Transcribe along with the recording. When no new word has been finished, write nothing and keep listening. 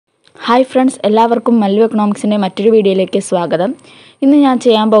Hi friends, എല്ലാവർക്കും മല്ലു എക്കണോമിക്സിൻ്റെ മറ്റൊരു വീഡിയോയിലേക്ക് സ്വാഗതം. ഇന്ന് ഞാൻ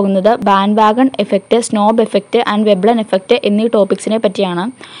ചെയ്യാൻ പോകുന്നത് ബാൻഡ്വാഗൺ effect, snob effect and Veblen effect എന്നീ ടോപ്പിക്സിനെ പറ്റിയാണ്.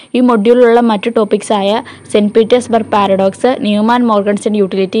 ഈ മൊഡ്യൂളിലുള്ള മറ്റു ടോപ്പിക്സായ cent Petersburg paradox, Newman മോർഗൻസൺ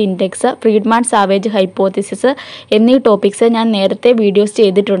utility index, Friedman savage hypothesis എന്നീ ടോപ്പിക്സ് ഞാൻ നേരത്തെ വീഡിയോസ്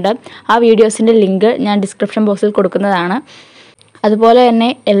ചെയ്തിട്ടുണ്ട്. ആ വീഡിയോസിൻ്റെ ലിങ്ക് ഞാൻ ഡിസ്ക്രിപ്ഷൻ ബോക്സിൽ കൊടുക്കുന്നതാണ്. അതുപോലെ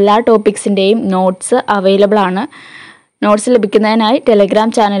തന്നെ എല്ലാ ടോപ്പിക്സിൻ്റെയും നോട്ട്സ് അവൈലബിൾ ആണ്. നോട്ട്സ് ലഭിക്കുന്നതിനായി ടെലഗ്രാം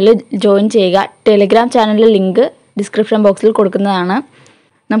ചാനലിൽ ജോയിൻ ചെയ്യുക. ടെലഗ്രാം ചാനലിലെ ലിങ്ക് ഡിസ്ക്രിപ്ഷൻ ബോക്സിൽ കൊടുക്കുന്നതാണ്.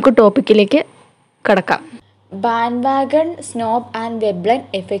 നമുക്ക് ടോപ്പിക്കിലേക്ക് കടക്കാം. ബാൻഡ്വാഗൺ, snob and Veblen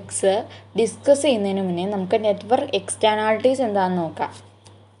effects discuss ചെയ്യുന്നതിന് മുന്നേ നമുക്ക് നെറ്റ്വർക്ക് എക്സ്റ്റേണാലിറ്റീസ് എന്താണെന്ന് നോക്കാം.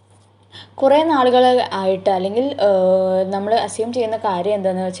 കുറേ നാളുകളായിട്ട് അല്ലെങ്കിൽ നമ്മൾ അസ്യൂം ചെയ്യുന്ന കാര്യം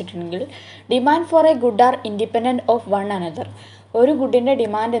എന്താണെന്ന് വെച്ചിട്ടുണ്ടെങ്കിൽ demand for A good R independent of one another. ഒരു ഗുഡിൻ്റെ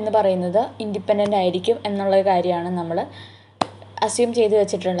ഡിമാൻഡ് എന്ന് പറയുന്നത് ഇൻഡിപെൻഡൻ്റ് ആയിരിക്കും എന്നുള്ള കാര്യമാണ് നമ്മൾ അസ്യൂം ചെയ്ത്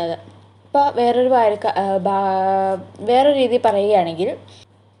വെച്ചിട്ടുള്ളത്. ഇപ്പോൾ വേറൊരു രീതി പറയുകയാണെങ്കിൽ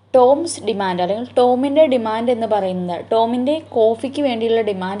ടോംസ് ഡിമാൻഡ് അല്ലെങ്കിൽ ടോമിൻ്റെ ഡിമാൻഡ് എന്ന് പറയുന്നത്, ടോമിൻ്റെ കോഫിക്ക് വേണ്ടിയുള്ള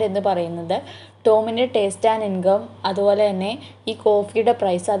ഡിമാൻഡ് എന്ന് പറയുന്നത് ടോമിൻ്റെ ടേസ്റ്റ് ആൻഡ് ഇൻകം, അതുപോലെ തന്നെ ഈ കോഫിയുടെ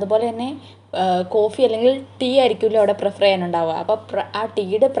പ്രൈസ്, അതുപോലെ തന്നെ കോഫി അല്ലെങ്കിൽ ടീ ആയിരിക്കുമല്ലോ അവിടെ പ്രിഫർ ചെയ്യാനുണ്ടാവുക. അപ്പോൾ ആ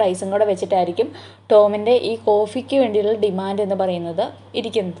ടീയുടെ പ്രൈസും കൂടെ വെച്ചിട്ടായിരിക്കും ടോമിൻ്റെ ഈ കോഫിക്ക് വേണ്ടിയുള്ള ഡിമാൻഡ് എന്ന് പറയുന്നത്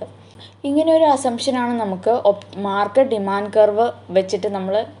ഇരിക്കുന്നത്. ഇങ്ങനെ ഒരു അസംഷനാണ് നമുക്ക് മാർക്കറ്റ് ഡിമാൻഡ് കർവ് വെച്ചിട്ട്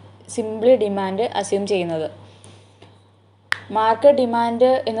നമ്മൾ സിംപ്ലി ഡിമാൻഡ് അസ്യൂം ചെയ്യുന്നത്. മാർക്കറ്റ്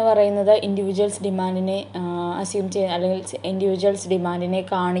ഡിമാൻഡ് എന്ന് പറയുന്നത് ഇൻഡിവിജ്വൽസ് ഡിമാൻഡിനെ അസ്യൂം ചെയ്യുന്ന അല്ലെങ്കിൽ ഇൻഡിവിജ്വൽസ് ഡിമാൻഡിനെ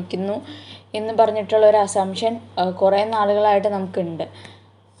കാണിക്കുന്നു എന്ന് പറഞ്ഞിട്ടുള്ള ഒരു അസംഷൻ കുറേ നാളുകളായിട്ട് നമുക്കുണ്ട്.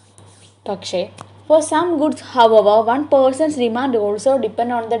 പക്ഷേ for some goods hour one person's demand also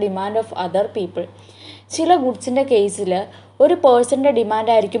depend on the demand of other people. ചില ഗുഡ്സിൻ്റെ കേസിൽ ഒരു പേഴ്സൻ്റെ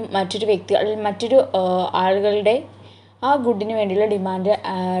ഡിമാൻഡായിരിക്കും മറ്റൊരു വ്യക്തി അല്ലെങ്കിൽ മറ്റൊരു ആളുകളുടെ ആ ഗുഡിന് വേണ്ടിയുള്ള ഡിമാൻഡ്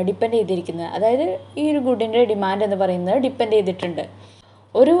ഡിപ്പെൻഡ് ചെയ്തിരിക്കുന്നത്. അതായത് ഈ ഒരു ഗുഡിൻ്റെ ഡിമാൻഡ് എന്ന് പറയുന്നത് ഡിപ്പെൻഡ് ചെയ്തിട്ടുണ്ട്.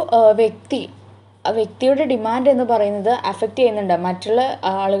 ഒരു വ്യക്തിയുടെ ഡിമാൻഡ് എന്ന് പറയുന്നത് അഫക്റ്റ് ചെയ്യുന്നുണ്ട്, മറ്റുള്ള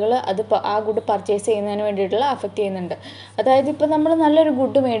ആളുകൾ അത് ആ ഗുഡ് പർച്ചേസ് ചെയ്യുന്നതിന് വേണ്ടിയിട്ടുള്ള അഫക്റ്റ് ചെയ്യുന്നുണ്ട്. അതായത് ഇപ്പോൾ നമ്മൾ നല്ലൊരു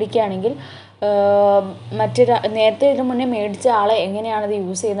ഗുഡ് മേടിക്കുകയാണെങ്കിൽ നേരത്തെ ഇതിന് മുന്നേ മേടിച്ച ആളെ എങ്ങനെയാണത്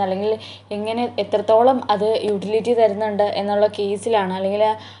യൂസ് ചെയ്യുന്നത് അല്ലെങ്കിൽ എത്രത്തോളം അത് യൂട്ടിലിറ്റി തരുന്നുണ്ട് എന്നുള്ള കേസിലാണ് അല്ലെങ്കിൽ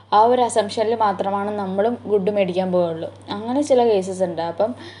ആ ഒരു അസംഷനിൽ മാത്രമാണ് നമ്മളും ഗുഡ് മേടിക്കാൻ പോവുള്ളൂ. അങ്ങനെ ചില കേസസ് ഉണ്ട്.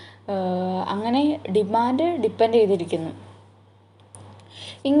 അപ്പം അങ്ങനെ ഡിമാൻഡ് ഡിപ്പെൻഡ് ചെയ്തിരിക്കുന്നു.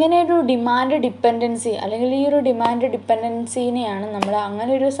 ഇങ്ങനെ ഒരു ഡിമാൻഡ് ഡിപ്പെൻഡൻസി അല്ലെങ്കിൽ ഈ ഒരു ഡിമാൻഡ് ഡിപ്പെൻഡൻസിനെയാണ് നമ്മൾ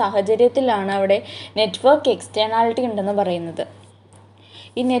അങ്ങനെ ഒരു സാഹചര്യത്തിലാണ് അവിടെ നെറ്റ്വർക്ക് എക്സ്റ്റേണാലിറ്റി ഉണ്ടെന്ന് പറയുന്നത്.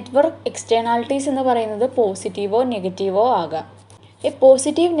 ഈ നെറ്റ്വർക്ക് എക്സ്റ്റേണാലിറ്റീസ് എന്ന് പറയുന്നത് പോസിറ്റീവോ നെഗറ്റീവോ ആകാം. A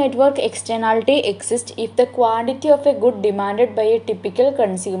positive network externality exists if the quantity of a good demanded by a typical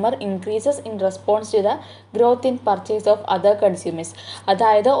consumer increases in response to the growth in purchase of other consumers.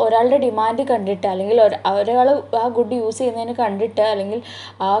 അതായത് ഒരാളുടെ demand കണ്ടിട്ട് അല്ലെങ്കിൽ ഒരാൾ ആ ഗുഡ് യൂസ് ചെയ്യുന്നതിന് കണ്ടിട്ട് അല്ലെങ്കിൽ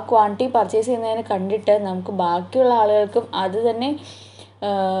ആ ക്വാണ്ടിറ്റി പർച്ചേസ് ചെയ്യുന്നതിന് കണ്ടിട്ട് നമുക്ക് ബാക്കിയുള്ള ആളുകൾക്കും അത് തന്നെ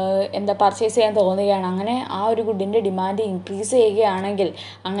പർച്ചേസ് ചെയ്യാൻ തോന്നുകയാണ്. അങ്ങനെ ആ ഒരു ഗുഡിൻ്റെ ഡിമാൻഡ് ഇൻക്രീസ് ചെയ്യുകയാണെങ്കിൽ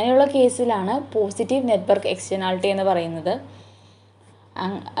അങ്ങനെയുള്ള കേസിലാണ് പോസിറ്റീവ് നെറ്റ്വർക്ക് എക്സ്റ്റേണാലിറ്റി എന്ന് പറയുന്നത്.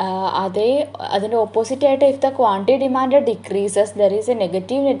 അതിൻ്റെ ഓപ്പോസിറ്റായിട്ട് if the quantity demand decreases there is A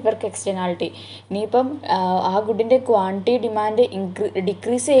negative network externality. ഇനിയിപ്പം ആ ഗുഡിൻ്റെ ക്വാണ്ടിറ്റി ഡിമാൻഡ്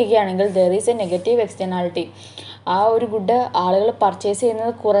ഡിക്രീസ് ചെയ്യുകയാണെങ്കിൽ there is A negative externality. ആ ഒരു ഗുഡ് ആളുകൾ പർച്ചേസ്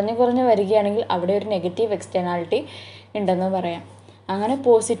ചെയ്യുന്നത് കുറഞ്ഞു വരികയാണെങ്കിൽ അവിടെ ഒരു നെഗറ്റീവ് എക്സ്റ്റേണാലിറ്റി ഉണ്ടെന്ന് പറയാം. അങ്ങനെ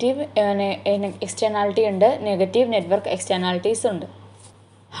പോസിറ്റീവ് എക്സ്റ്റേണാലിറ്റി ഉണ്ട്, നെഗറ്റീവ് നെറ്റ്വർക്ക് എക്സ്റ്റേണാലിറ്റീസ് ഉണ്ട്.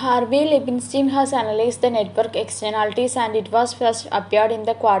 Harvey Lipinstein has analyzed the network externalities and it was first appeared in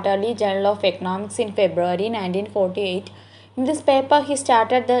the Quarterly Journal of Economics in February 1948. In this paper, he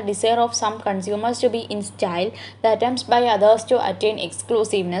stated the desire of some consumers to be in style, the attempts by others to attain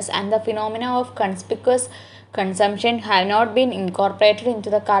exclusiveness, and the phenomena of conspicuous consumption have not been incorporated into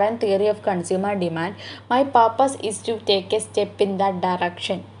the current theory of consumer demand. My purpose is to take a step in that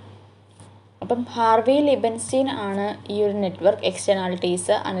direction. അപ്പം Harvey ലിബൻസ്റ്റീൻ ആണ് ഈ ഒരു network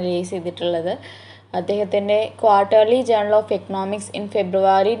externalities analyse ചെയ്തിട്ടുള്ളത്. അദ്ദേഹത്തിൻ്റെ quarterly journal of economics in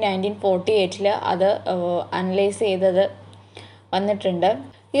February 1948 അത് analyse ചെയ്തത് വന്നിട്ടുണ്ട്.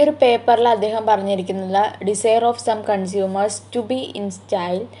 ഈ ഒരു പേപ്പറിൽ അദ്ദേഹം പറഞ്ഞിരിക്കുന്നത് desire of some consumers to be in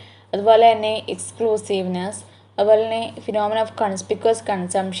style, അതുപോലെ തന്നെ എക്സ്ക്ലൂസീവ്നെസ്, അതുപോലെ തന്നെ ഫിനോമിന ഓഫ് കൺസ്പിക്വസ്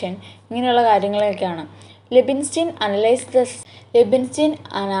കൺസംഷൻ, ഇങ്ങനെയുള്ള കാര്യങ്ങളൊക്കെയാണ്. Lipinstein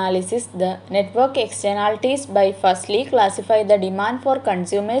analyzes the network externalities by firstly classify the demand for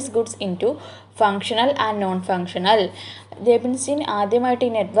consumers goods into functional and non functional. ജെബിൻസ്റ്റീൻ ആദ്യമായിട്ട്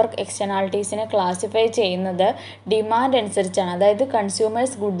ഈ നെറ്റ്വർക്ക് എക്സ്റ്റേണാലിറ്റീസിനെ ക്ലാസിഫൈ ചെയ്യുന്നത് demand അനുസരിച്ചാണ്. അതായത്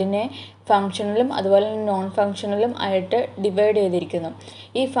കൺസ്യൂമേഴ്സ് ഗുഡിനെ ഫങ്ഷണലും അതുപോലെ തന്നെ നോൺ ഫങ്ഷണലും ആയിട്ട് ഡിവൈഡ് ചെയ്തിരിക്കുന്നു.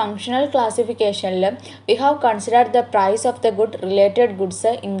 ഈ functional ക്ലാസിഫിക്കേഷനിൽ we have considered the price of the good, related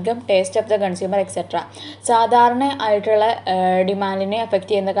goods, income, taste of the consumer etcetera. സാധാരണ ആയിട്ടുള്ള ഡിമാൻഡിനെ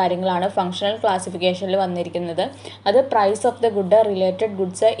അഫക്റ്റ് ചെയ്യുന്ന കാര്യങ്ങളാണ് ഫങ്ഷണൽ ക്ലാസിഫിക്കേഷനിൽ വന്നിരിക്കുന്നത്. അത് price of the good, related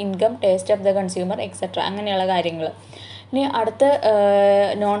goods, income, taste of the consumer etcetera അങ്ങനെയുള്ള കാര്യങ്ങൾ. ഇനി അടുത്ത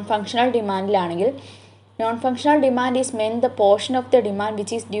non functional ഡിമാൻഡിലാണെങ്കിൽ non-functional demand is meant the portion of the demand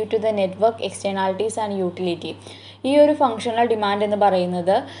which is due to the network externalities and utility. ഈ ഒരു functional demand എന്ന്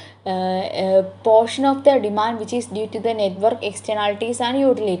പറയുന്നത് portion of the demand which is due to the network externalities and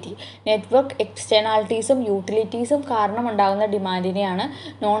utility. Network എക്സ്റ്റേണാലിറ്റീസും യൂട്ടിലിറ്റീസും കാരണം ഉണ്ടാകുന്ന ഡിമാൻഡിനെയാണ്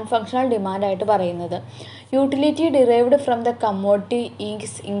non functional ഡിമാൻഡായിട്ട് പറയുന്നത്. Utility derived from the commodity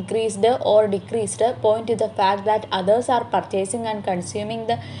is increased or decreased point to the fact that others are purchasing and consuming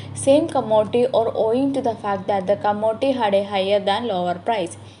the same commodity or owing to the fact that the commodity had a higher than lower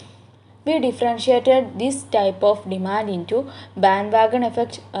price. We differentiated this type of demand into Bandwagon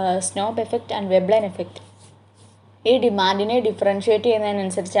Effect, Snob Effect and Veblen Effect. ഈ ഡിമാൻഡിനെ differentiate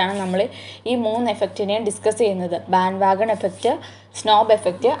ചെയ്യുന്നതിനനുസരിച്ചാണ് നമ്മൾ ഈ 3 എഫക്റ്റിനെയും discuss ചെയ്യുന്നത്. ബാൻഡ്വാഗൺ effect, snob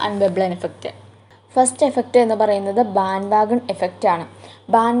effect and Veblen effect. First effect എന്ന് പറയുന്നത് ബാൻഡ്വാഗൺ effect ആണ്.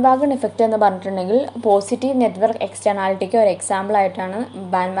 ബാൻഡ്വാഗൺ effect എന്ന് പറഞ്ഞിട്ടുണ്ടെങ്കിൽ positive network എക്സ്റ്റേണാലിറ്റിക്ക് ഒരു എക്സാമ്പിളായിട്ടാണ്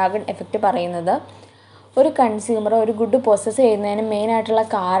ബാൻഡ്വാഗൺ എഫക്റ്റ് പറയുന്നത്. ഒരു കൺസ്യൂമർ ഒരു ഗുഡ് പൊസസ് ചെയ്യുന്നതിന് മെയിനായിട്ടുള്ള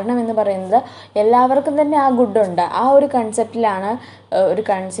കാരണം എന്ന് പറയുന്നത് എല്ലാവർക്കും തന്നെ ആ ഗുഡുണ്ട്. ആ ഒരു കൺസെപ്റ്റിലാണ് ഒരു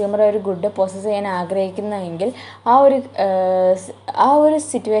കൺസ്യൂമർ ഒരു ഗുഡ് പൊസസ് ചെയ്യാൻ ആഗ്രഹിക്കുന്നതെങ്കിൽ ആ ഒരു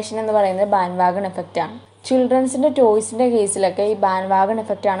സിറ്റുവേഷൻ എന്ന് പറയുന്നത് ബാൻഡ്വാഗൺ എഫക്റ്റാണ്. ചിൽഡ്രൻസിൻ്റെ ടോയ്സിൻ്റെ കേസിലൊക്കെ ഈ ബാൻഡ്വാഗൺ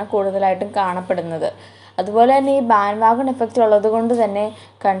എഫക്റ്റാണ് കൂടുതലായിട്ടും കാണപ്പെടുന്നത്. അതുപോലെ തന്നെ ഈ ബാൻഡ്വാഗൺ എഫക്റ്റ് ഉള്ളത് കൊണ്ട് തന്നെ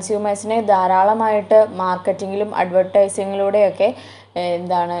കൺസ്യൂമേഴ്സിനെ ധാരാളമായിട്ട് മാർക്കറ്റിങ്ങിലും അഡ്വർടൈസിങ്ങിലൂടെയൊക്കെ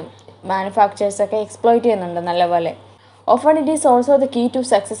മാനുഫാക്ചേഴ്സൊക്കെ എക്സ്പ്ലോയിറ്റ് ചെയ്യുന്നുണ്ട് നല്ലപോലെ. Often it is also the key to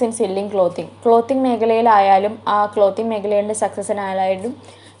success in selling clothing മേഖലയിലായാലും ആ ക്ലോത്തിങ് മേഖലയുടെ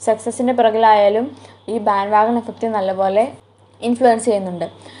സക്സസിൻ്റെ പിറകിലായാലും ഈ ബാൻഡ്വാഗൺ എഫക്റ്റ് നല്ലപോലെ ഇൻഫ്ലുവൻസ് ചെയ്യുന്നുണ്ട്.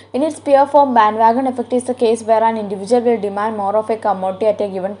 In its pure form, bandwagon effect is the case where an individual will demand more of a commodity at a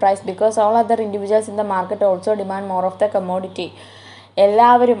given price because all other individuals in the market also demand more of the commodity.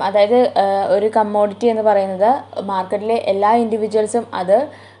 എല്ലാവരും, അതായത് ഒരു commodity എന്ന് പറയുന്നത് മാർക്കറ്റിലെ എല്ലാ ഇൻഡിവിജ്വൽസും അത്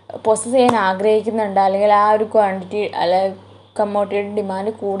possess ചെയ്യാൻ ആഗ്രഹിക്കുന്നുണ്ട്, അല്ലെങ്കിൽ ആ ഒരു ക്വാണ്ടിറ്റി കമ്മോഡിറ്റിയുടെ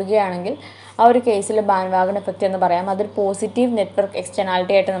ഡിമാൻഡ് കൂടുകയാണെങ്കിൽ ആ ഒരു കേസിൽ ബാൻഡ്വാഗൺ എഫക്റ്റ് എന്ന് പറയാം. അതൊരു പോസിറ്റീവ് നെറ്റ്വർക്ക്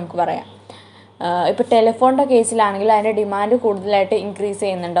എക്സ്റ്റേണാലിറ്റി ആയിട്ട് നമുക്ക് പറയാം. ഇപ്പോൾ ടെലിഫോണിൻ്റെ കേസിലാണെങ്കിൽ അതിൻ്റെ ഡിമാൻഡ് കൂടുതലായിട്ട് ഇൻക്രീസ്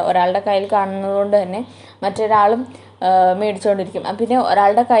ചെയ്യുന്നുണ്ട്. ഒരാളുടെ കയ്യിൽ കാണുന്നത് കൊണ്ട് തന്നെ മറ്റൊരാളും മേടിച്ചുകൊണ്ടിരിക്കും. പിന്നെ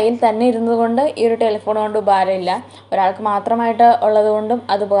ഒരാളുടെ കയ്യിൽ തന്നെ ഇരുന്നത് കൊണ്ട് ഈ ഒരു ടെലിഫോൺ കൊണ്ട് ഉപകാരമില്ല, ഒരാൾക്ക് മാത്രമായിട്ട് ഉള്ളത് കൊണ്ടും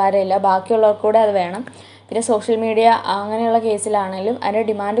അത് ഉപകാരമില്ല, ബാക്കിയുള്ളവർക്ക് കൂടെ അത് വേണം. പിന്നെ സോഷ്യൽ മീഡിയ അങ്ങനെയുള്ള കേസിലാണെങ്കിലും അതിൻ്റെ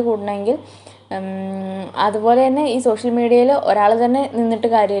ഡിമാൻഡ് കൂടണമെങ്കിൽ അതുപോലെ തന്നെ ഈ സോഷ്യൽ മീഡിയയിൽ ഒരാൾ തന്നെ നിന്നിട്ട്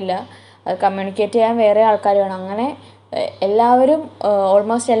കാര്യമില്ല, അത് കമ്മ്യൂണിക്കേറ്റ് ചെയ്യാൻ വേറെ ആൾക്കാർ വേണം. അങ്ങനെ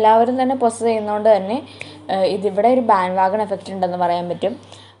ഓൾമോസ്റ്റ് എല്ലാവരും തന്നെ പൊസസ് ചെയ്യുന്നതുകൊണ്ട് തന്നെ ഇതിവിടെ ഒരു ബാൻഡ്വാഗൺ എഫക്റ്റ് ഉണ്ടെന്ന് പറയാൻ പറ്റും.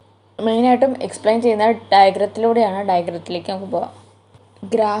 മെയിനായിട്ടും എക്സ്പ്ലെയിൻ ചെയ്യുന്ന ഡയഗ്രത്തിലൂടെയാണ്. ഡയഗ്രത്തിലേക്ക് നമുക്ക് പോകാം.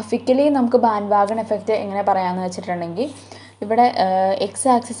 ഗ്രാഫിക്കലി നമുക്ക് ബാൻഡ്വാഗൺ എഫക്റ്റ് എങ്ങനെ പറയാമെന്ന് വെച്ചിട്ടുണ്ടെങ്കിൽ ഇവിടെ എക്സ്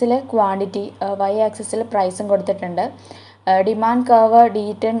ആക്സിസിൽ ക്വാണ്ടിറ്റി, വൈ ആക്സിസിൽ പ്രൈസും കൊടുത്തിട്ടുണ്ട്. Demand curve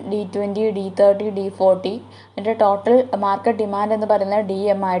D10, D20, D30, D40. അതിൻ്റെ ടോട്ടൽ മാർക്കറ്റ് ഡിമാൻഡ് എന്ന് പറയുന്നത്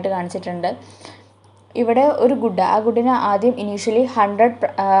DM ആയിട്ട് കാണിച്ചിട്ടുണ്ട്. ഇവിടെ ഒരു ഗുഡ്, ആ ഗുഡിന് ആദ്യം ഇനീഷ്യലി 100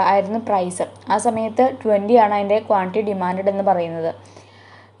 ആയിരുന്നു പ്രൈസ്. ആ സമയത്ത് 20 ആണ് അതിൻ്റെ ക്വാണ്ടിറ്റി ഡിമാൻഡ് എന്ന് പറയുന്നത്.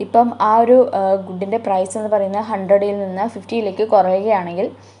 ഇപ്പം ആ ഒരു ഗുഡിൻ്റെ പ്രൈസ് എന്ന് പറയുന്നത് 100ൽ നിന്ന് 50ലേക്ക് കുറയുകയാണെങ്കിൽ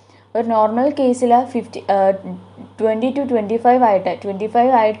ഒരു നോർമൽ കേസിൽ 20 to 25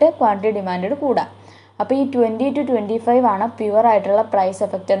 ആയിട്ട് ക്വാണ്ടിറ്റി ഡിമാൻഡ് കൂടാം. അപ്പോൾ ഈ 20 to 25 ആണ് പ്യുവർ ആയിട്ടുള്ള പ്രൈസ്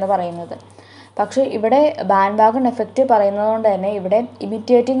എഫക്റ്റ് എന്ന് പറയുന്നത്. പക്ഷേ ഇവിടെ ബാൻഡ്വാഗൺ എഫക്റ്റ് പറയുന്നത് കൊണ്ട് തന്നെ ഇവിടെ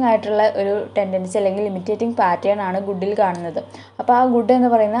ഇമിറ്റേറ്റിംഗ് ആയിട്ടുള്ള ഒരു ടെൻഡൻസി അല്ലെങ്കിൽ ഇമിറ്റേറ്റിംഗ് പാറ്റേൺ ആണ് ഗുഡിൽ കാണുന്നത്. അപ്പോൾ ആ ഗുഡ് എന്ന്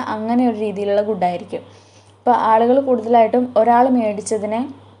പറയുന്നത് അങ്ങനെ ഒരു രീതിയിലുള്ള ഗുഡായിരിക്കും. അപ്പോൾ ആളുകൾ കൂടുതലായിട്ടും ഒരാൾ മേടിച്ചതിനെ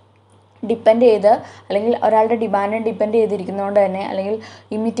ഡിപ്പെൻഡ് ചെയ്ത് അല്ലെങ്കിൽ ഒരാളുടെ ഡിമാൻഡിനെ ഡിപ്പെൻഡ് ചെയ്തിരിക്കുന്നതുകൊണ്ട് തന്നെ അല്ലെങ്കിൽ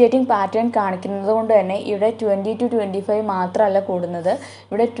ഇമിറ്റേറ്റിംഗ് പാറ്റേൺ കാണിക്കുന്നത് കൊണ്ട് തന്നെ ഇവിടെ 20 to 25 മാത്രമല്ല കൂടുന്നത്,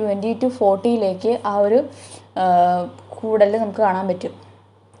 ഇവിടെ 20 to 40ലേക്ക് ആ ഒരു കൂടൽ നമുക്ക് കാണാൻ പറ്റും.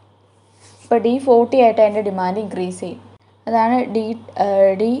 ഇപ്പോൾ D40 ആയിട്ട് അതിൻ്റെ ഡിമാൻഡ് ഇൻക്രീസ് ചെയ്യും. അതാണ്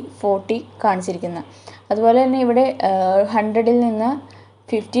D40 കാണിച്ചിരിക്കുന്നത്. അതുപോലെ തന്നെ ഇവിടെ 100ൽ നിന്ന്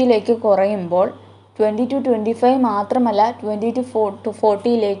 50ലേക്ക് കുറയുമ്പോൾ 20 to 25 മാത്രമല്ല 20 to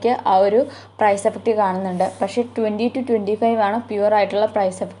 40ലേക്ക് ആ ഒരു പ്രൈസ് എഫക്റ്റ് കാണുന്നുണ്ട്. പക്ഷേ 20 to 25 ആണ് പ്യുവർ ആയിട്ടുള്ള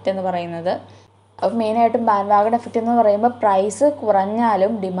പ്രൈസ് എഫക്റ്റ് എന്ന് പറയുന്നത്. അപ്പോൾ മെയിനായിട്ടും ബാൻഡ്വാഗൺ എഫക്റ്റ് എന്ന് പറയുമ്പോൾ പ്രൈസ്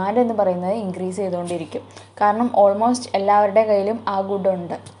കുറഞ്ഞാലും ഡിമാൻഡ് എന്ന് പറയുന്നത് ഇൻക്രീസ് ചെയ്തുകൊണ്ടിരിക്കും. കാരണം ഓൾമോസ്റ്റ് എല്ലാവരുടെ കയ്യിലും ആ ഗുഡ്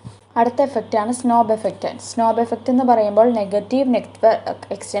ഉണ്ട്. അടുത്ത എഫക്റ്റാണ് സ്നോബ് എഫക്റ്റ്. സ്നോബ് എഫക്റ്റ് എന്ന് പറയുമ്പോൾ നെഗറ്റീവ് നെറ്റ്വർക്ക്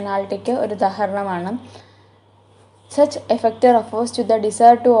എക്സ്റ്റേണാലിറ്റിക്ക് ഒരു ഉദാഹരണമാണ്. Such effect refers to the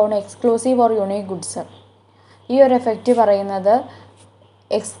desire to on exclusive or unique goods. ഈ ഒരു എഫക്റ്റ് പറയുന്നത്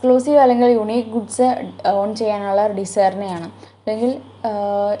എക്സ്ക്ലൂസീവ് അല്ലെങ്കിൽ യുണീക്ക് ഗുഡ്സ് ഓൺ ചെയ്യാനുള്ള ഡിസയറിനെയാണ്. അല്ലെങ്കിൽ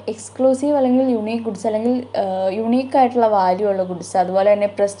എക്സ്ക്ലൂസീവ് അല്ലെങ്കിൽ യുണീക്ക് ഗുഡ്സ് അല്ലെങ്കിൽ യുണീക്കായിട്ടുള്ള വാല്യൂ ഉള്ള ഗുഡ്സ്, അതുപോലെ തന്നെ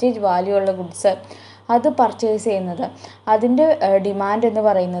പ്രസ്റ്റീജ് വാല്യൂ ഉള്ള ഗുഡ്സ് അത് പർച്ചേസ് ചെയ്യുന്നത്, അതിൻ്റെ ഡിമാൻഡ് എന്ന്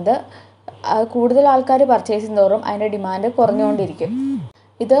പറയുന്നത് കൂടുതൽ ആൾക്കാർ പർച്ചേസ് ചെയ്യുന്നതോറും അതിൻ്റെ ഡിമാൻഡ് കുറഞ്ഞുകൊണ്ടിരിക്കും.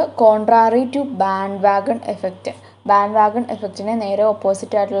 ഇത് കോൺട്രാറി ടു ബാൻഡ്വാഗൺ എഫക്റ്റ്. ബാൻഡ്വാഗൺ എഫക്റ്റിന് നേരെ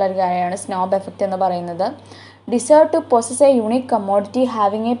ഓപ്പോസിറ്റ് ആയിട്ടുള്ള ഒരു കാര്യമാണ് സ്നോബ് എഫക്റ്റ് എന്ന് പറയുന്നത്. Desire to possess A unique commodity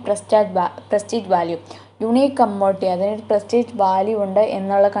having A prestige value. Unique commodity, അതിനൊരു പ്രസ്റ്റീജ് വാല്യൂ ഉണ്ട്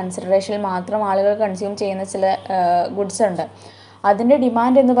എന്നുള്ള കൺസിഡറേഷനിൽ മാത്രം ആളുകൾ കൺസ്യൂം ചെയ്യുന്ന ചില ഗുഡ്സ് ഉണ്ട്. അതിൻ്റെ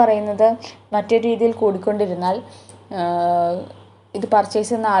ഡിമാൻഡ് എന്ന് പറയുന്നത് മറ്റൊരു രീതിയിൽ കൂടിക്കൊണ്ടിരുന്നാൽ ഇത് പർച്ചേസ്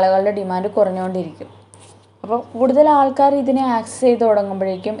ചെയ്യുന്ന ആളുകളുടെ ഡിമാൻഡ് കുറഞ്ഞുകൊണ്ടിരിക്കും. അപ്പോൾ കൂടുതൽ ആൾക്കാർ ഇതിനെ ആക്സസ് ചെയ്ത്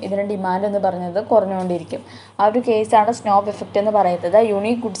തുടങ്ങുമ്പോഴേക്കും ഇതിൻ്റെ ഡിമാൻഡ് എന്ന് പറയുന്നത് കുറഞ്ഞുകൊണ്ടിരിക്കും. ആ ഒരു കേസാണ് സ്നോബ് എഫക്റ്റ് എന്ന് പറയുന്നത്.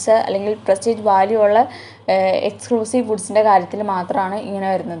 യുണീക്ക് ഗുഡ്സ് അല്ലെങ്കിൽ പ്രസ്റ്റീജ് വാല്യൂ ഉള്ള എക്സ്ക്ലൂസീവ് ഗുഡ്സിൻ്റെ കാര്യത്തിൽ മാത്രമാണ് ഇങ്ങനെ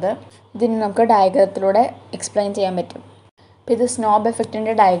വരുന്നത്. ഇതിന് നമുക്ക് ഡയഗ്രത്തിലൂടെ എക്സ്പ്ലെയിൻ ചെയ്യാൻ പറ്റും. അപ്പോൾ ഇത് സ്നോബ്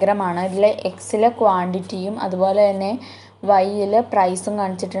എഫക്റ്റിൻ്റെ ഡയഗ്രമാണ്. ഇതിൽ എക്സിലെ ക്വാണ്ടിറ്റിയും അതുപോലെ തന്നെ വൈയിൽ പ്രൈസും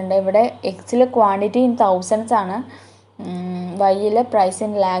കാണിച്ചിട്ടുണ്ട്. ഇവിടെ എക്സിലെ ക്വാണ്ടിറ്റി ഇൻ തൗസൻഡ്സ് ആണ്, വൈയിൽ പ്രൈസ്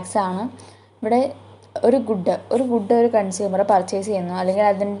ഇൻ ലാക്സ് ആണ്. ഇവിടെ ഒരു ഗുഡ് ഒരു കൺസ്യൂമർ പർച്ചേസ് ചെയ്യുന്നു, അല്ലെങ്കിൽ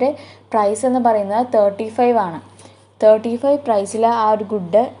അതിൻ്റെ പ്രൈസ് എന്ന് പറയുന്നത് 35 ആണ്. 35 പ്രൈസിൽ ആ ഒരു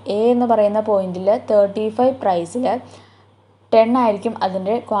ഗുഡ് എ എന്ന് പറയുന്ന പോയിന്റിൽ 35 പ്രൈസിൽ 10 ആയിരിക്കും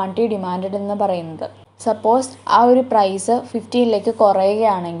അതിൻ്റെ ക്വാണ്ടിറ്റി ഡിമാൻഡ് എന്ന് പറയുന്നത്. സപ്പോസ് ആ ഒരു പ്രൈസ് 15ലേക്ക്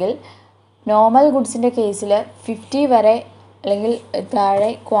കുറയുകയാണെങ്കിൽ നോർമൽ ഗുഡ്സിൻ്റെ കേസിൽ 50 വരെ അല്ലെങ്കിൽ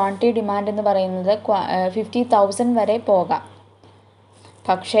താഴെ ക്വാണ്ടിറ്റി ഡിമാൻഡ് എന്ന് പറയുന്നത് 50,000 വരെ പോകാം.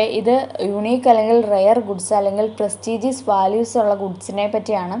 പക്ഷേ ഇത് യുണീക്ക് അല്ലെങ്കിൽ റെയർ ഗുഡ്സ് അല്ലെങ്കിൽ പ്രസ്റ്റീജിയസ് വാല്യൂസ് ഉള്ള ഗുഡ്സിനെ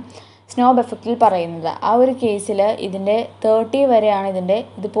പറ്റിയാണ് സ്നോബ് എഫക്റ്റിൽ പറയുന്നത്. ആ ഒരു കേസിൽ ഇതിൻ്റെ 30 വരെയാണ് ഇതിൻ്റെ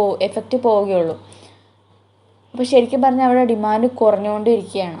എഫക്റ്റ് പോവുകയുള്ളൂ. അപ്പോൾ ശരിക്കും പറഞ്ഞാൽ അവിടെ ഡിമാൻഡ്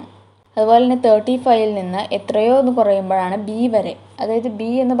കുറഞ്ഞുകൊണ്ടിരിക്കുകയാണ്. അതുപോലെ തന്നെ 35ൽ നിന്ന് എത്രയോ ഒന്ന് കുറയുമ്പോഴാണ് ബി വരെ, അതായത് ബി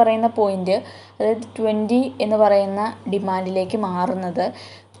എന്ന് പറയുന്ന പോയിന്റ്, അതായത് 20 എന്ന് പറയുന്ന ഡിമാൻഡിലേക്ക് മാറുന്നത്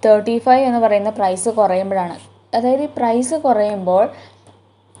 35 എന്ന് പറയുന്ന പ്രൈസ് കുറയുമ്പോഴാണ്. അതായത് ഈ പ്രൈസ് കുറയുമ്പോൾ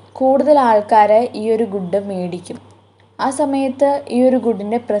കൂടുതൽ ആൾക്കാർ ഈ ഒരു ഗുഡ് മേടിക്കും. ആ സമയത്ത് ഈ ഒരു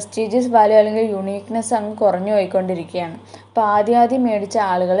ഗുഡിൻ്റെ പ്രസ്റ്റീജിയസ് വാല്യൂ അല്ലെങ്കിൽ യുണീക്നെസ് അങ്ങ് കുറഞ്ഞു പോയിക്കൊണ്ടിരിക്കുകയാണ്. അപ്പോൾ ആദ്യം മേടിച്ച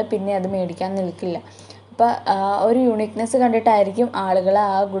ആളുകൾ പിന്നെ അത് മേടിക്കാൻ നിൽക്കില്ല. അപ്പോൾ ഒരു യുണീക്നെസ് കണ്ടിട്ടായിരിക്കും ആളുകൾ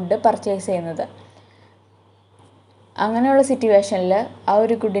ആ ഗുഡ് പർച്ചേസ് ചെയ്യുന്നത്. അങ്ങനെയുള്ള സിറ്റുവേഷനിൽ ആ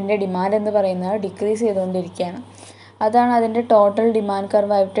ഒരു ഗുഡിൻ്റെ ഡിമാൻഡ് എന്ന് പറയുന്നത് ഡിക്രീസ് ചെയ്തുകൊണ്ടിരിക്കുകയാണ്. അതാണ് അതിൻ്റെ ടോട്ടൽ ഡിമാൻഡ്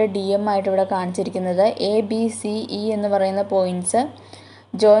കർവായിട്ട് DM ആയിട്ട് ഇവിടെ കാണിച്ചിരിക്കുന്നത്. ABCE എന്ന് പറയുന്ന പോയിൻറ്റ്സ്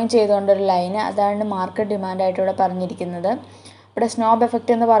ജോയിൻ ചെയ്തുകൊണ്ടൊരു ലൈന്, അതാണ് മാർക്കറ്റ് ഡിമാൻഡായിട്ട് ഇവിടെ പറഞ്ഞിരിക്കുന്നത്. ഇവിടെ സ്നോബ്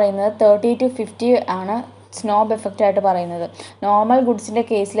എഫക്റ്റ് എന്ന് പറയുന്നത് 30 to 50 ആണ് സ്നോബ് എഫക്റ്റ് ആയിട്ട് പറയുന്നത്. നോർമൽ ഗുഡ്സിൻ്റെ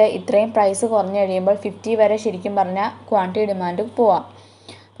കേസിൽ ഇത്രയും പ്രൈസ് കുറഞ്ഞു കഴിയുമ്പോൾ 50 വരെ ശരിക്കും പറഞ്ഞാൽ ക്വാണ്ടിറ്റി ഡിമാൻഡ് പോവാം.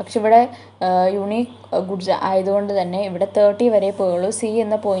 പക്ഷെ ഇവിടെ യുണീക്ക് ഗുഡ്സ് ആയതുകൊണ്ട് തന്നെ ഇവിടെ 30 വരെ പോയുള്ളൂ. C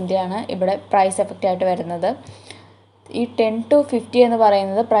എന്ന പോയിൻ്റാണ് ഇവിടെ പ്രൈസ് എഫക്റ്റ് ആയിട്ട് വരുന്നത്. ഈ 10 to 50 എന്ന്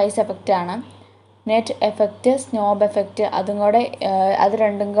പറയുന്നത് പ്രൈസ് എഫക്റ്റ് ആണ്. നെറ്റ് എഫക്റ്റ്, സ്നോബ് എഫക്റ്റ്, അത്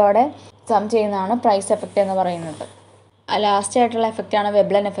രണ്ടും കൂടെ സം ചെയ്യുന്നതാണ് പ്രൈസ് എഫക്റ്റ് എന്ന് പറയുന്നത്. ലാസ്റ്റ് ആയിട്ടുള്ള എഫക്റ്റാണ്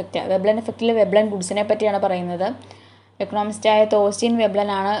വെബ്ലൻ എഫക്റ്റ്. വെബ്ലൻ എഫക്റ്റിൽ വെബ്ലൻ ഗുഡ്സിനെ പറ്റിയാണ് പറയുന്നത്. എക്കണോമിസ്റ്റായ തോസ്റ്റീൻ വെബ്ലൻ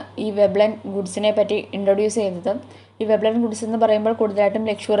ആണ് ഈ വെബ്ലൻ ഗുഡ്സിനെ പറ്റി ഇൻട്രൊഡ്യൂസ് ചെയ്തത്. ഈ വെബ്ലൻ ഗുഡ്സ് എന്ന് പറയുമ്പോൾ കൂടുതലായിട്ടും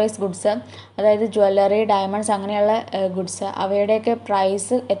ലക്ഷറീസ് ഗുഡ്സ്, അതായത് ജ്വല്ലറി, ഡയമണ്ട്സ് അങ്ങനെയുള്ള ഗുഡ്സ്, അവയുടെയൊക്കെ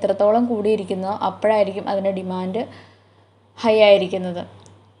പ്രൈസ് എത്രത്തോളം കൂടിയിരിക്കുന്നോ അപ്പോഴായിരിക്കും അതിൻ്റെ ഡിമാൻഡ് ഹൈ ആയിരിക്കുന്നത്.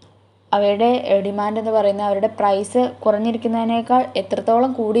 അവയുടെ ഡിമാൻഡ് എന്ന് പറയുന്നത് അവരുടെ പ്രൈസ് കുറഞ്ഞിരിക്കുന്നതിനേക്കാൾ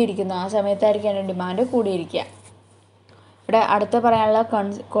എത്രത്തോളം കൂടിയിരിക്കുന്നു ആ സമയത്തായിരിക്കും അതിൻ്റെ ഡിമാൻഡ് കൂടിയിരിക്കുക. ഇവിടെ അടുത്ത് പറയാനുള്ള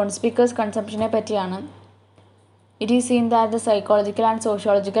കോൺസ്പിക്വസ് കൺസംപ്ഷനെ പറ്റിയാണ്. It is seen that the psychological and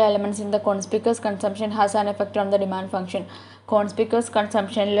sociological elements in the conspicuous consumption has an effect on the demand function. Conspicuous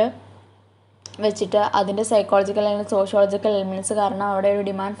consumptionൽ വെച്ചിട്ട് അതിൻ്റെ സൈക്കോളജിക്കൽ അല്ലെങ്കിൽ സോഷ്യോളജിക്കൽ എലിമെൻറ്റ്സ് കാരണം അവിടെ ഒരു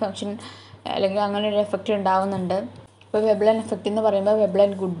ഡിമാൻഡ് ഫംഗ്ഷൻ അല്ലെങ്കിൽ അങ്ങനെ ഒരു എഫക്റ്റ് ഉണ്ടാകുന്നുണ്ട്. ഇപ്പോൾ വെബ്ലൻ എഫക്റ്റ് എന്ന് പറയുമ്പോൾ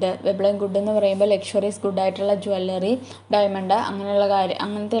വെബ്ലൻ ഗുഡ് എന്ന് പറയുമ്പോൾ ലക്ഷറീസ് ഗുഡായിട്ടുള്ള ജ്വല്ലറി, ഡയമണ്ട്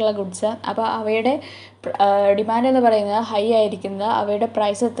അങ്ങനത്തെയുള്ള ഗുഡ്സ്. അപ്പോൾ അവയുടെ ഡിമാൻഡ് എന്ന് പറയുന്നത് ഹൈ ആയിരിക്കുന്നത് അവയുടെ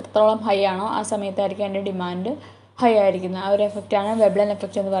പ്രൈസ് എത്രത്തോളം ഹൈ ആണോ ആ സമയത്തായിരിക്കും അതിൻ്റെ ഡിമാൻഡ് ഹൈ ആയിരിക്കുന്നത്. ആ ഒരു എഫക്റ്റാണ് വെബ്ലൻ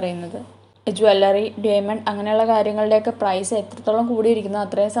എഫക്റ്റ് എന്ന് പറയുന്നത്. ജ്വല്ലറി, ഡയമണ്ട് അങ്ങനെയുള്ള കാര്യങ്ങളുടെയൊക്കെ പ്രൈസ് എത്രത്തോളം കൂടിയിരിക്കുന്നു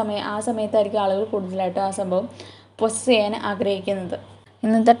ആ സമയത്തായിരിക്കും ആളുകൾ കൂടുതലായിട്ട് ആ സംഭവം പൊസസ് ചെയ്യാൻ ആഗ്രഹിക്കുന്നത്.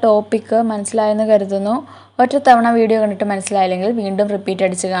 ഇന്നത്തെ ടോപ്പിക്ക് മനസ്സിലായെന്ന് കരുതുന്നു. ഒറ്റ തവണ വീഡിയോ കണ്ടിട്ട് മനസ്സിലായില്ലെങ്കിൽ വീണ്ടും റിപ്പീറ്റ്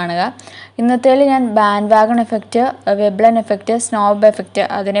അടിച്ച് കാണുക. ഇന്നത്തേൽ ഞാൻ ബാൻഡ്വാഗൺ effect, Veblen effect, snob effect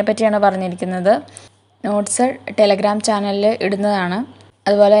അതിനെപ്പറ്റിയാണ് പറഞ്ഞിരിക്കുന്നത്. നോട്ട്സ് ടെലഗ്രാം ചാനലിൽ ഇടുന്നതാണ്.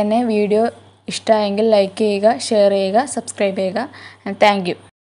 അതുപോലെ തന്നെ വീഡിയോ ഇഷ്ടമായെങ്കിൽ ലൈക്ക് ചെയ്യുക, ഷെയർ ചെയ്യുക, സബ്സ്ക്രൈബ് ചെയ്യുക. Thank you.